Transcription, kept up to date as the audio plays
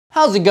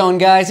How's it going,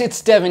 guys?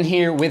 It's Devin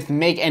here with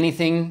Make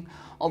Anything.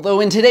 Although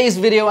in today's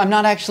video, I'm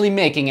not actually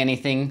making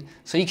anything,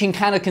 so you can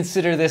kind of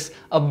consider this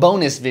a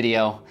bonus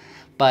video.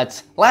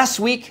 But last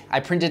week, I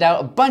printed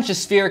out a bunch of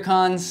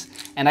sphericons,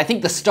 and I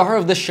think the star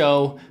of the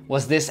show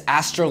was this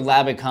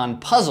Astrolabicon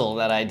puzzle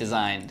that I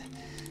designed.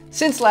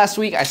 Since last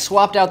week, I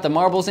swapped out the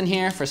marbles in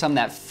here for some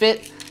that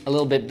fit a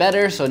little bit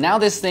better, so now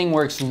this thing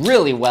works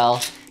really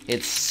well.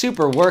 It's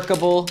super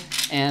workable,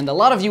 and a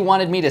lot of you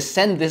wanted me to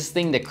send this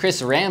thing to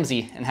Chris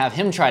Ramsey and have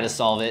him try to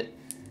solve it.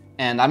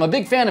 And I'm a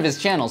big fan of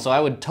his channel, so I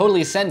would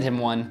totally send him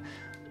one,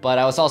 but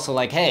I was also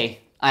like, hey,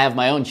 I have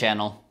my own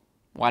channel.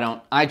 Why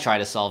don't I try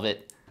to solve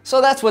it? So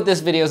that's what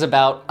this video is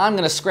about. I'm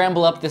gonna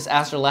scramble up this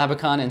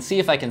Astrolabicon and see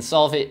if I can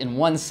solve it in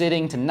one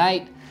sitting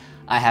tonight.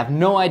 I have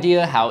no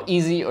idea how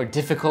easy or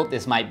difficult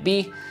this might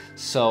be,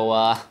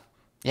 so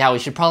yeah, we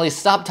should probably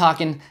stop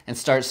talking and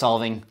start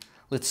solving.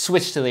 Let's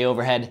switch to the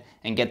overhead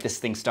and get this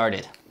thing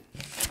started.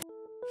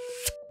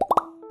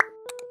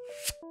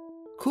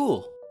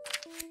 Cool.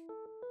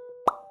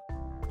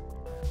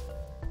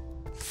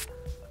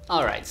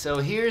 Alright, so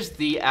here's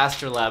the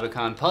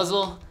Astrolabicon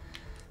puzzle.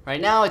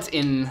 Right now it's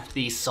in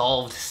the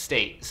solved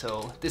state,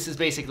 so this is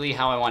basically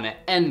how I want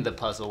to end the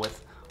puzzle,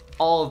 with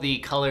all the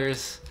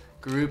colors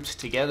grouped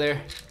together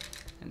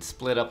and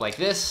split up like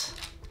this,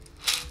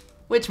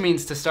 which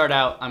means to start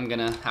out I'm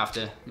gonna have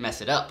to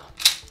mess it up.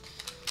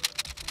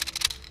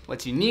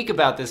 What's unique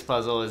about this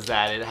puzzle is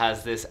that it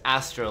has this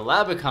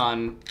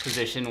Astrolabicon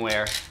position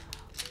where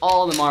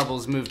all the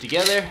marbles move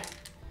together,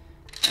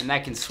 and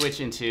that can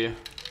switch into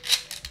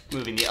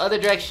moving the other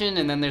direction,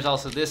 and then there's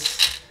also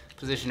this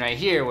position right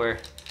here where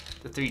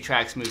the three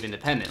tracks move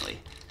independently.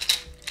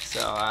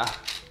 So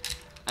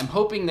I'm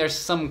hoping there's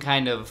some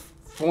kind of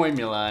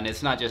formula and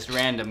it's not just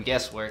random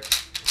guesswork,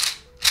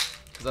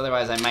 because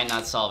otherwise I might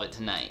not solve it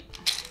tonight.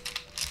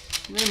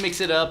 I'm gonna mix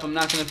it up. I'm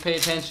not gonna pay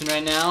attention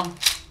right now.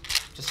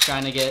 Just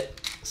trying to get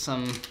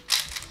some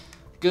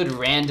good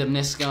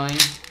randomness going.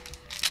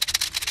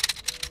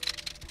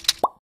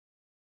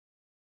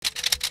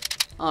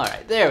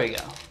 Alright, there we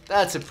go.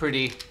 That's a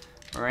pretty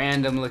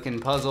random looking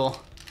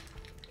puzzle.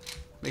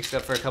 Mixed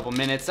up for a couple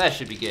minutes, that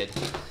should be good.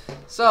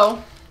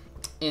 So,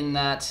 in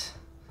that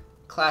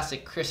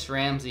classic Chris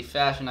Ramsey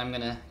fashion, I'm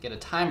gonna get a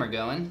timer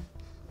going.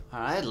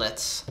 Alright,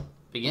 let's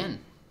begin.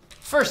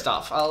 First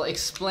off, I'll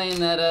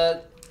explain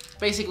that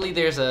basically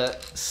there's a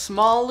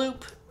small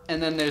loop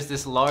and then there's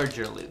this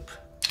larger loop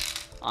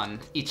on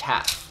each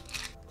half.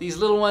 These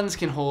little ones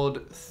can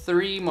hold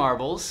 3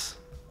 marbles,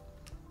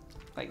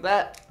 like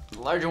that. The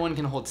larger one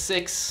can hold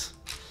 6.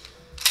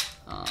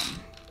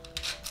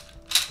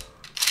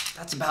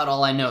 That's about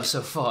all I know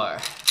so far.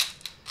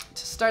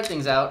 To start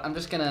things out, I'm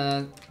just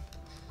gonna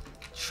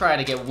try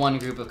to get one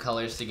group of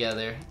colors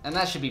together, and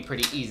that should be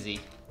pretty easy.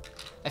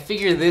 I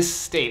figure this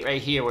state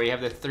right here where you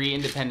have the 3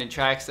 independent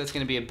tracks, that's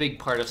gonna be a big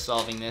part of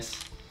solving this.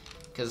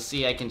 Because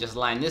see, I can just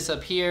line this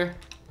up here,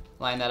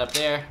 line that up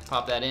there,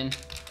 pop that in,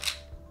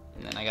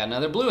 and then I got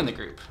another blue in the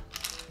group.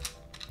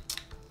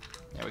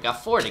 There, we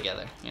got 4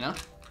 together, you know?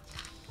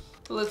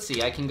 So let's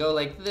see, I can go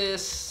like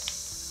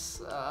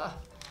this.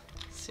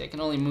 See, I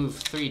can only move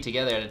 3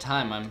 together at a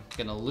time. I'm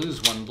gonna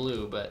lose 1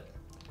 blue, but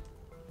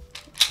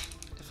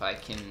if I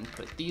can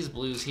put these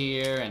blues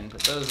here and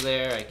put those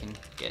there, I can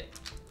get,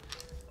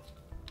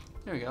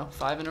 there we go,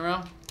 5 in a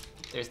row.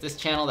 There's this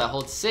channel that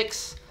holds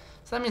 6.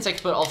 So that means I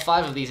can put all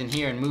 5 of these in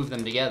here and move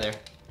them together.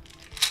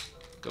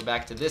 Go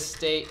back to this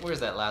state. Where's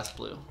that last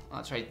blue? Oh,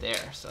 it's right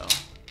there, so.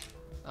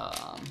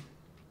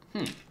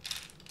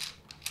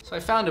 So I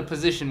found a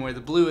position where the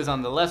blue is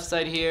on the left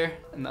side here,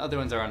 and the other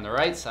ones are on the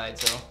right side,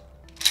 so.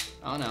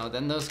 Oh no,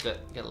 then those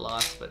get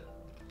lost, but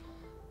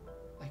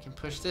I can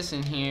push this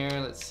in here.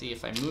 Let's see,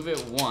 if I move it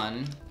 1,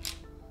 and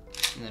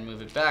then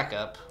move it back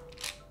up,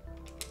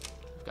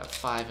 I've got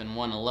 5 and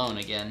 1 alone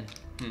again.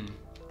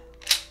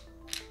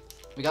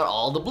 We got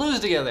all the blues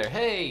together,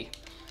 hey!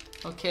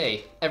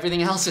 Okay,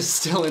 everything else is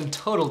still in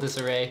total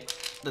disarray.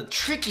 The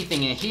tricky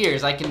thing in here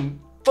is I can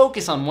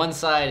focus on one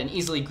side and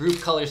easily group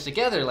colors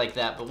together like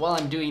that, but while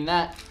I'm doing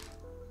that,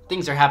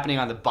 things are happening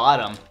on the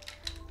bottom.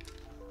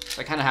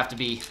 So I kind of have to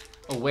be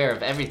aware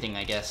of everything,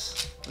 I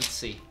guess. Let's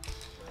see.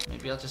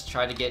 Maybe I'll just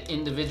try to get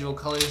individual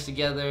colors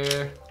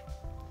together.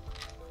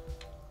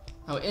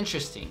 Oh,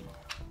 interesting.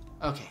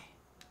 Okay.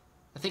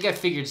 I think I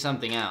figured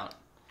something out.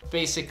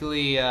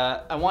 Basically,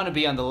 I want to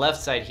be on the left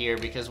side here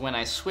because when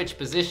I switch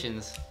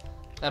positions,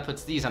 that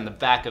puts these on the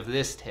back of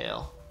this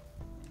tail.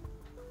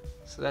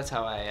 So that's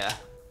how I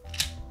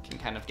can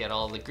kind of get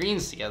all the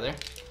greens together.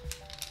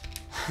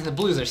 The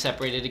blues are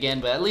separated again,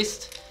 but at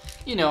least,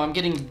 you know, I'm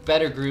getting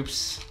better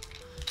groups.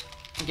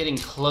 I'm getting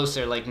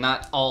closer, like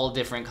not all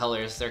different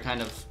colors. They're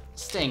kind of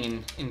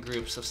staying in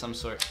groups of some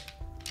sort.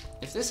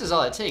 If this is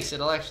all it takes,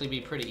 it'll actually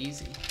be pretty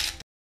easy.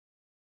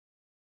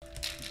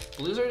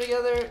 Blues are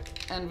together,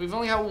 and we've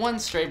only got 1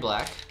 stray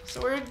black,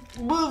 so we're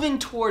moving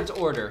towards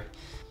order.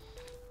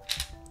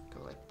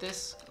 Go like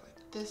this, go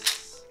like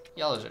this.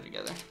 Yellows are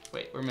together.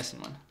 Wait, we're missing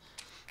 1.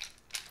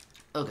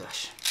 Oh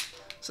gosh.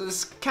 So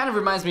this kind of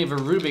reminds me of a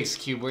Rubik's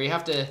Cube where you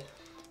have to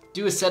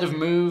do a set of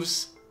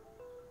moves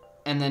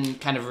and then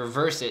kind of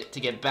reverse it to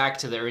get back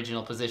to the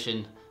original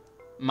position,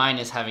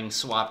 minus having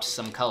swapped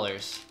some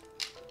colors.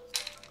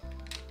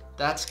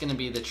 That's gonna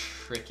be the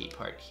tricky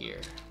part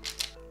here.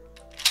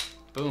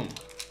 Boom.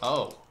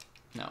 Oh,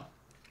 no.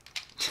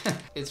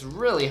 It's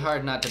really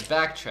hard not to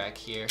backtrack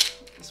here.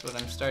 That's what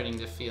I'm starting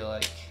to feel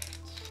like.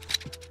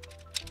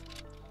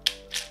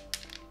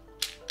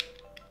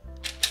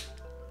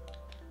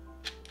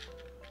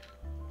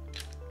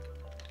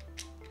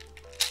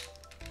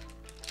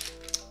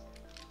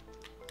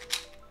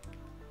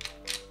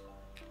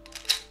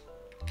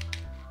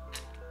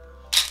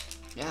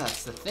 Yeah,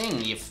 that's the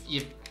thing.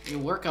 You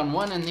work on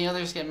one and the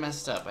others get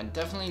messed up. I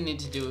definitely need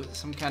to do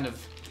some kind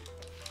of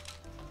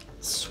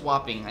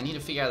swapping. I need to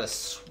figure out a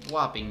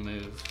swapping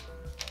move.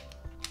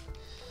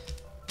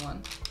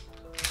 1,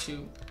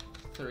 2,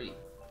 3,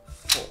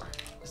 4.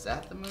 Is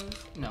that the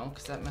move? No,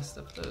 because that messed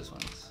up those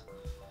ones.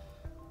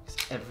 'Cause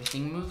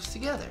everything moves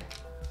together.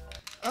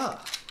 Oh.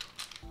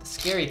 The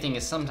scary thing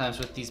is sometimes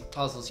with these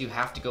puzzles you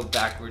have to go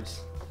backwards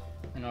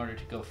in order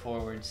to go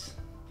forwards.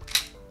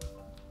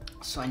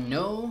 So I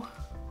know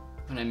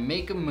when I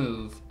make a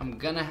move, I'm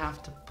gonna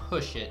have to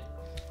push it.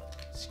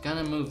 It's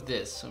gonna move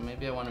this, so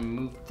maybe I want to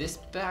move this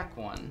back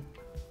one.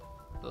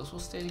 Those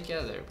will stay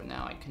together, but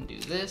now I can do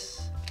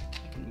this.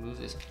 I can move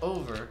this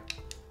over,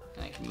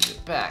 and I can move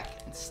it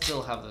back, and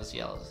still have those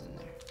yellows in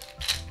there.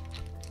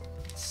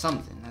 It's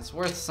something. That's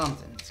worth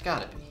something. It's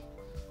gotta be.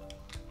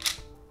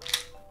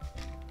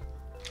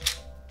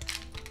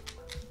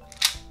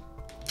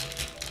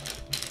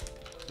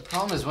 The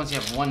problem is once you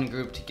have one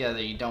group together,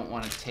 you don't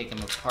want to take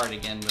them apart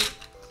again, but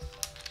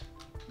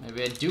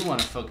maybe I do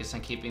want to focus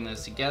on keeping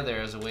those together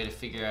as a way to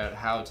figure out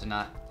how to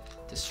not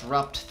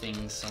disrupt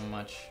things so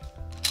much.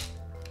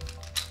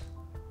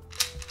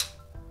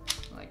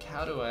 Like,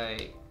 how do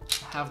I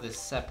have this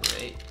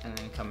separate and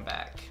then come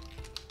back?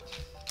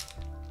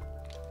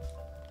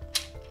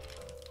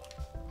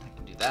 I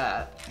can do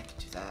that. I can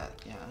do that,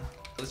 yeah.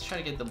 Let's try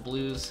to get the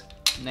blues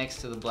next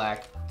to the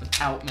black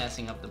without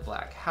messing up the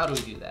black. How do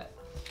we do that?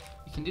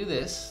 We can do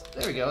this.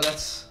 There we go.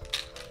 Those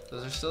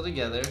are still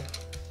together.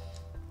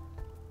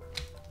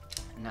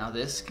 Now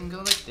this can go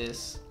like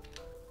this.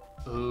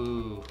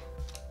 Ooh.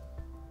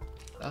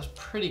 That was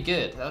pretty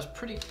good. That was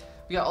pretty...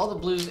 We got all the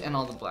blues and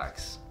all the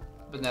blacks.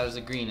 But now there's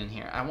a green in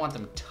here. I want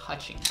them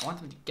touching. I want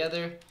them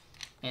together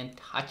and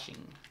touching.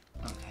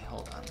 Okay,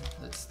 hold on.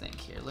 Let's think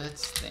here.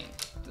 Let's think.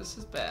 This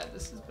is bad.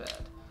 This is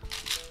bad.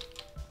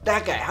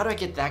 That guy. How do I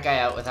get that guy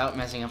out without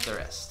messing up the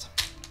rest?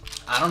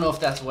 I don't know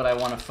if that's what I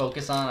want to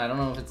focus on. I don't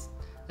know if it's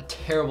a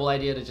terrible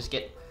idea to just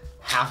get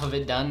half of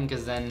it done,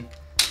 because then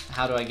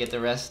how do I get the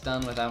rest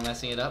done without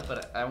messing it up?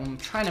 But I'm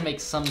trying to make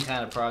some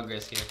kind of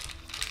progress here.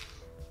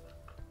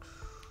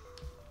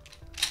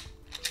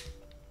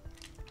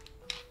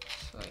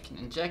 So I can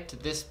inject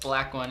this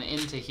black one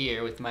into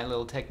here with my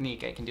little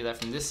technique. I can do that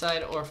from this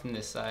side or from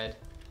this side.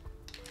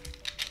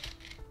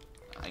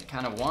 I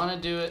kind of want to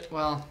do it,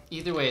 well,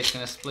 either way it's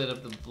going to split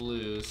up the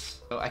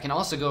blues. So I can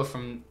also go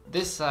from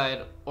this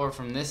side or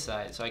from this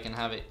side, so I can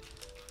have it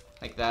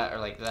like that or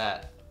like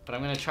that. But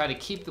I'm going to try to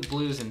keep the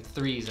blues in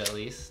threes at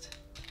least.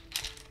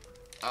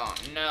 Oh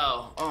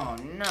no,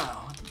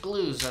 the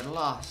blues are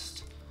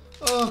lost.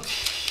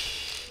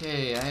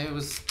 Okay, I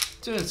was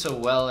doing so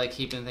well at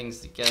keeping things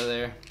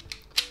together.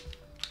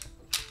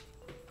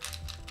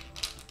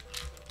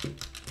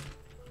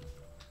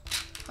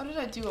 How did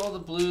I do all the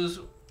blues?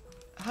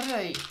 How did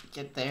I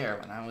get there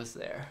when I was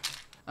there?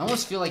 I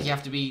almost feel like you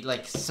have to be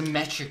like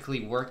symmetrically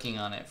working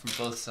on it from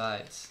both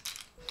sides.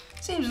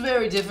 Seems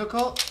very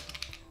difficult.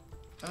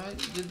 Alright,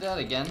 did that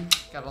again.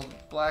 Got all the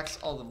blacks,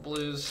 all the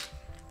blues.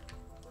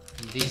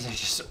 And these are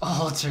just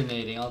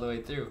alternating all the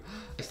way through.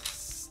 I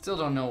still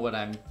don't know what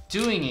I'm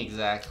doing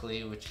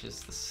exactly, which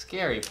is the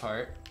scary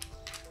part.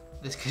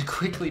 This could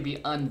quickly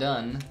be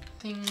undone.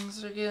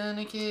 Things are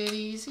gonna get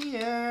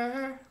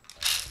easier.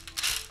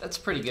 That's a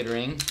pretty good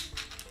ring.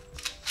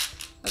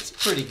 That's a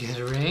pretty good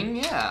ring,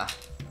 yeah.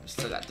 We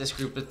still got this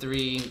group of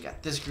three, we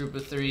got this group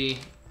of three.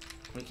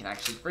 We can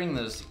actually bring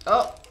those,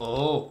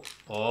 oh,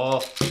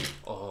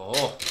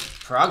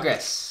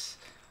 progress.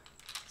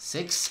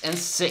 6 and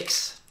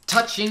 6,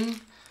 touching.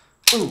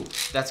 Ooh,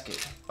 that's good,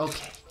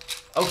 okay.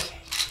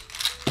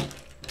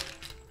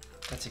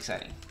 That's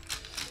exciting.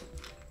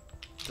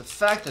 The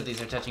fact that these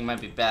are touching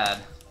might be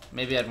bad.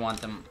 Maybe I'd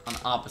want them on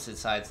opposite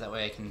sides, that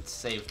way I can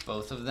save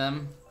both of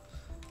them.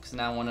 Because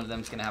now one of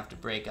them's gonna have to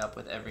break up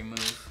with every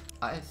move.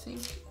 I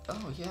think,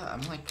 oh yeah,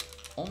 I'm like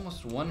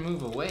almost one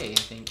move away, I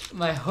think.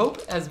 My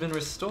hope has been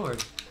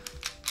restored.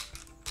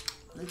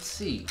 Let's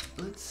see.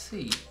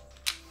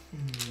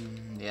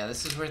 Yeah,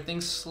 this is where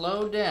things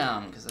slow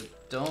down, because I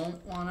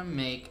don't want to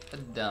make a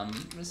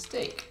dumb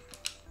mistake.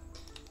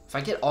 If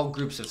I get all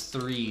groups of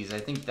threes, I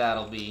think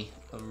that'll be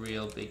a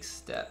real big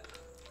step.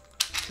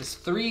 Because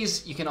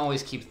threes, you can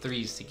always keep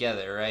threes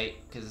together, right?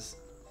 Because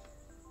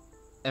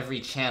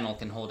every channel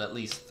can hold at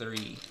least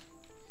 3.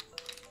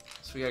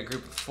 So we got a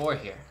group of 4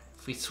 here.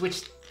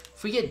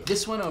 If we get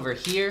this one over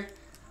here,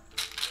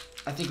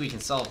 I think we can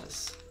solve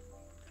this.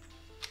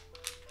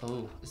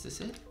 Oh, is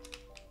this it?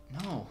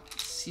 No.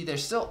 See, they're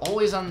still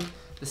always on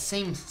the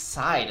same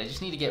side. I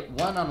just need to get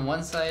 1 on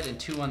one side and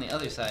 2 on the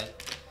other side.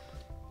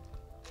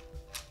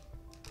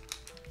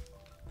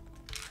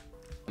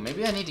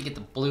 Maybe I need to get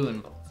the blue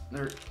involved.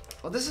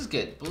 Well, this is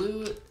good.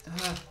 Blue,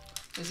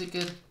 is it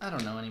good? I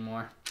don't know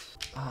anymore.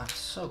 Oh, I'm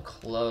so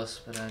close,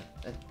 but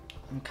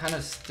I'm kind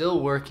of still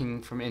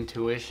working from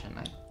intuition.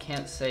 I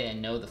can't say I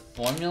know the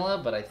formula,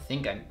 but I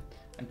think I'm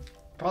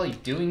probably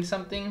doing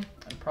something.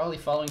 I'm probably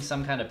following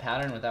some kind of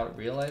pattern without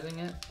realizing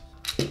it.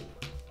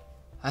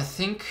 I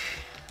think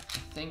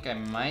I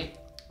might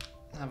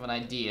have an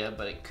idea,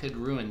 but it could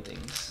ruin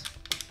things.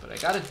 But I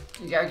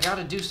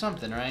gotta do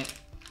something, right?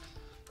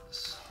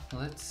 So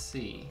let's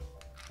see.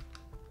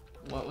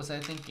 What was I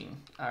thinking?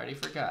 I already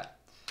forgot.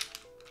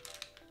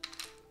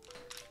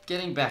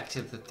 Getting back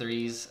to the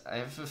 3s, I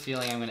have a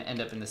feeling I'm gonna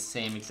end up in the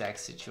same exact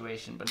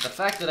situation, but the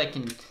fact that I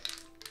can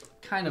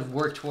kind of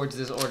work towards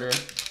this order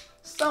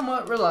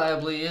somewhat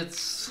reliably,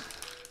 it's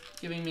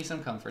giving me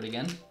some comfort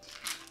again.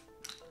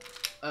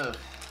 Oh,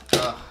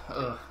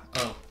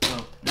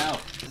 no.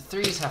 The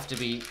 3s have to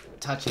be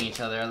touching each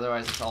other,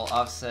 otherwise it's all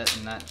offset,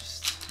 and that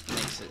just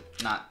makes it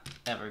not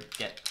ever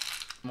get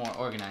more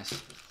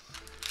organized.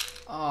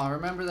 Oh,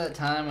 remember that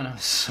time when I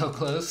was so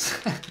close?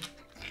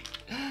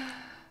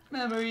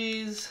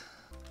 Memories.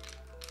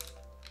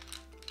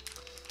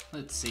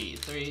 Let's see,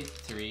 3,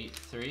 3,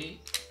 3,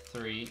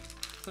 3,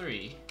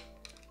 3.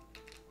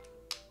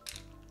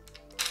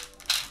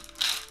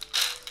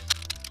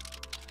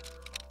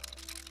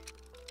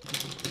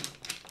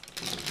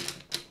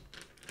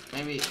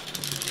 Maybe,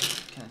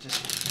 can I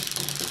just...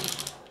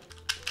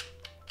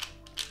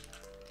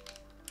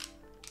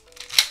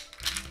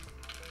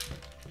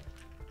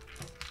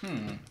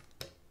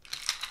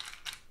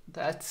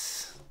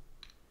 That's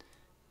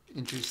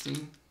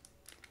interesting.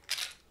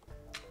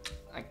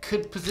 I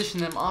could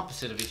position them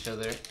opposite of each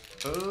other.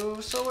 Oh,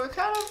 so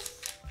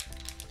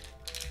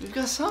we've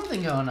got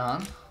something going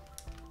on.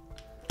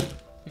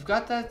 We've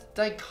got that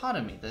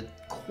dichotomy, the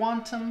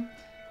quantum.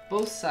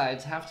 Both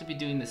sides have to be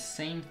doing the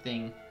same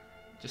thing,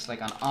 just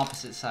like on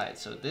opposite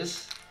sides. So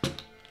this,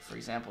 for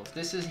example, if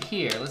this is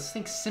here, let's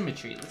think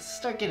symmetry. Let's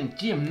start getting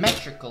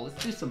geometrical.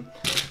 Let's do some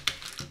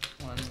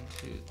 1,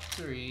 2,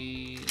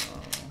 3, no.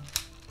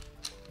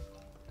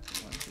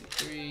 1, 2,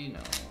 3, no.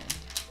 1,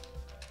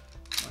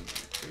 2,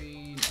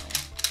 3, no.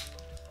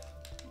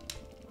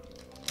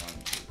 1,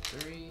 2,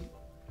 3.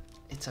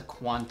 It's a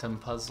quantum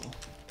puzzle.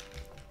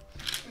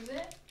 Is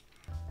it?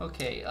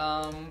 Okay,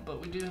 but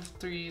we do have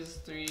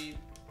 3s, 3.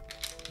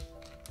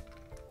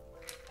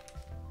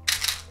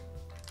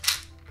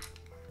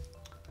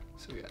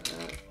 So we got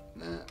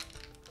that.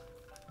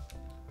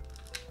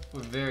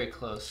 We're very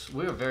close.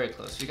 We're very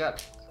close. We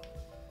got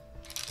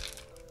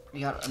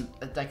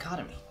a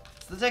dichotomy.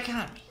 It's the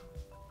dichotomy.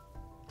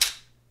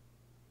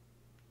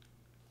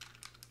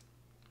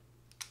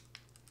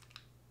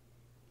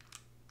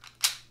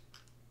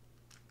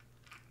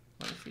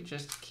 What if we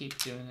just keep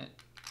doing it?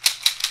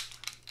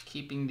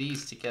 Keeping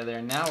these together,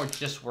 and now we're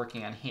just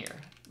working on here.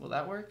 Will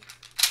that work?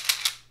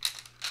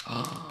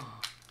 Oh.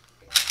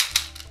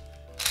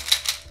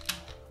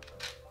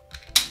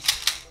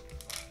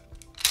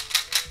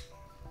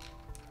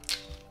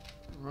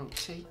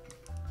 Rotate.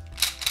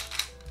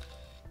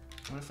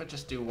 What if I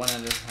just do one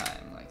at a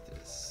time like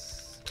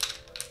this?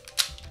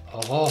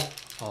 Oh,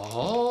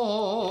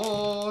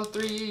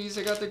 3s.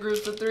 I got the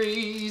group of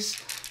 3s.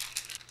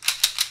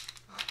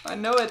 I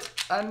know it.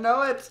 I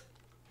know it.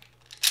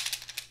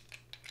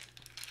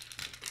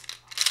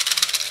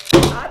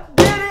 I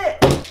did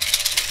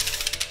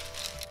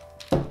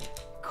it!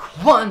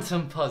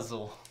 Quantum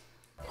puzzle.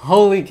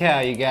 Holy cow,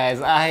 you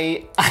guys.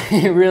 I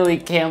really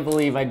can't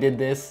believe I did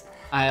this.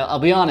 I'll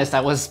be honest, I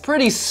was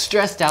pretty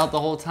stressed out the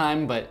whole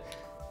time, but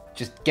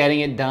just getting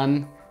it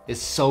done is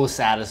so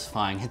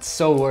satisfying. It's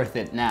so worth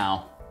it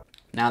now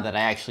that I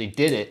actually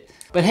did it.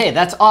 But hey,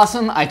 that's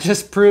awesome. I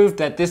just proved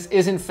that this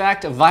is in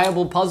fact a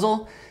viable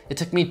puzzle. It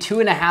took me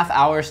 2.5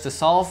 hours to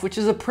solve, which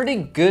is a pretty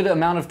good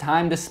amount of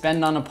time to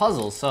spend on a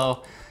puzzle,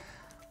 so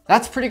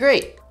that's pretty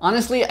great.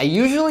 Honestly, I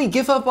usually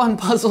give up on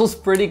puzzles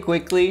pretty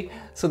quickly,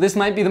 so this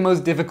might be the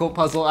most difficult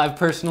puzzle I've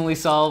personally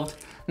solved.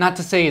 Not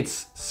to say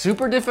it's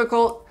super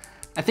difficult.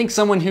 I think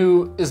someone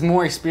who is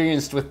more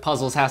experienced with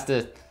puzzles has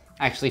to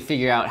actually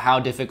figure out how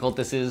difficult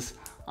this is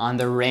on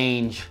the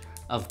range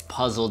of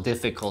puzzle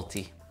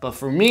difficulty. But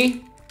for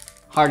me,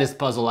 hardest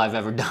puzzle I've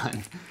ever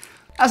done.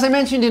 As I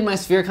mentioned in my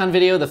Sphericon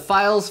video, the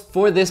files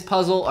for this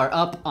puzzle are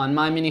up on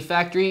My Mini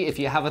Factory. If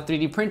you have a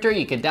 3D printer,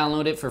 you can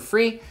download it for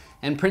free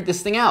and print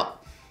this thing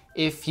out.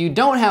 If you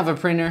don't have a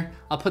printer,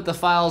 I'll put the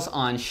files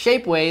on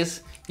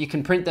Shapeways. You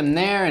can print them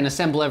there and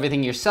assemble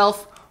everything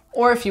yourself.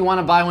 Or if you want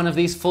to buy one of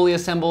these fully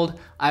assembled,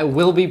 I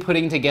will be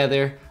putting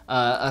together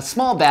a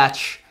small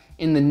batch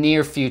in the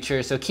near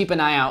future, so keep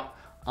an eye out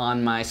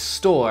on my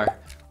store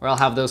where I'll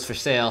have those for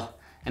sale.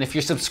 And if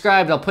you're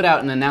subscribed, I'll put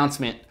out an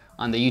announcement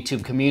on the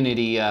YouTube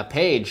community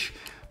page.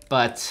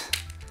 But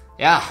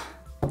yeah,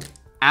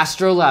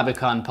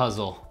 Astrolabicon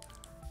puzzle.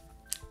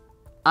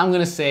 I'm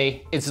gonna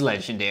say it's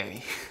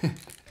legendary.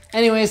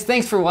 Anyways,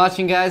 thanks for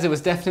watching, guys. It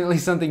was definitely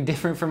something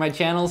different for my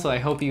channel, so I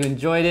hope you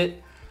enjoyed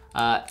it.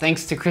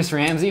 Thanks to Chris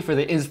Ramsey for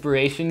the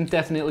inspiration.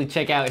 Definitely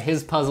check out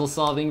his puzzle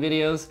solving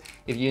videos.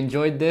 If you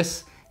enjoyed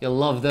this, you'll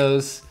love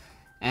those.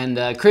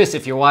 And Chris,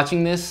 if you're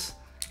watching this,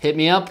 hit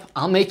me up.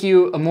 I'll make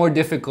you a more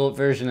difficult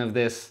version of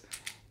this,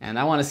 and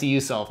I want to see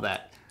you solve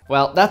that.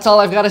 Well, that's all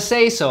I've got to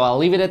say, so I'll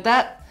leave it at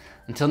that.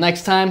 Until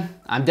next time,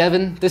 I'm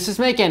Devin. This is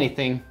Make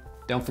Anything.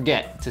 Don't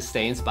forget to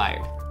stay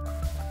inspired.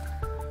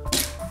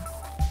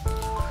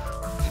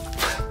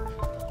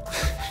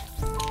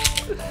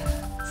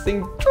 This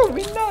thing drove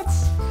me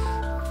nuts.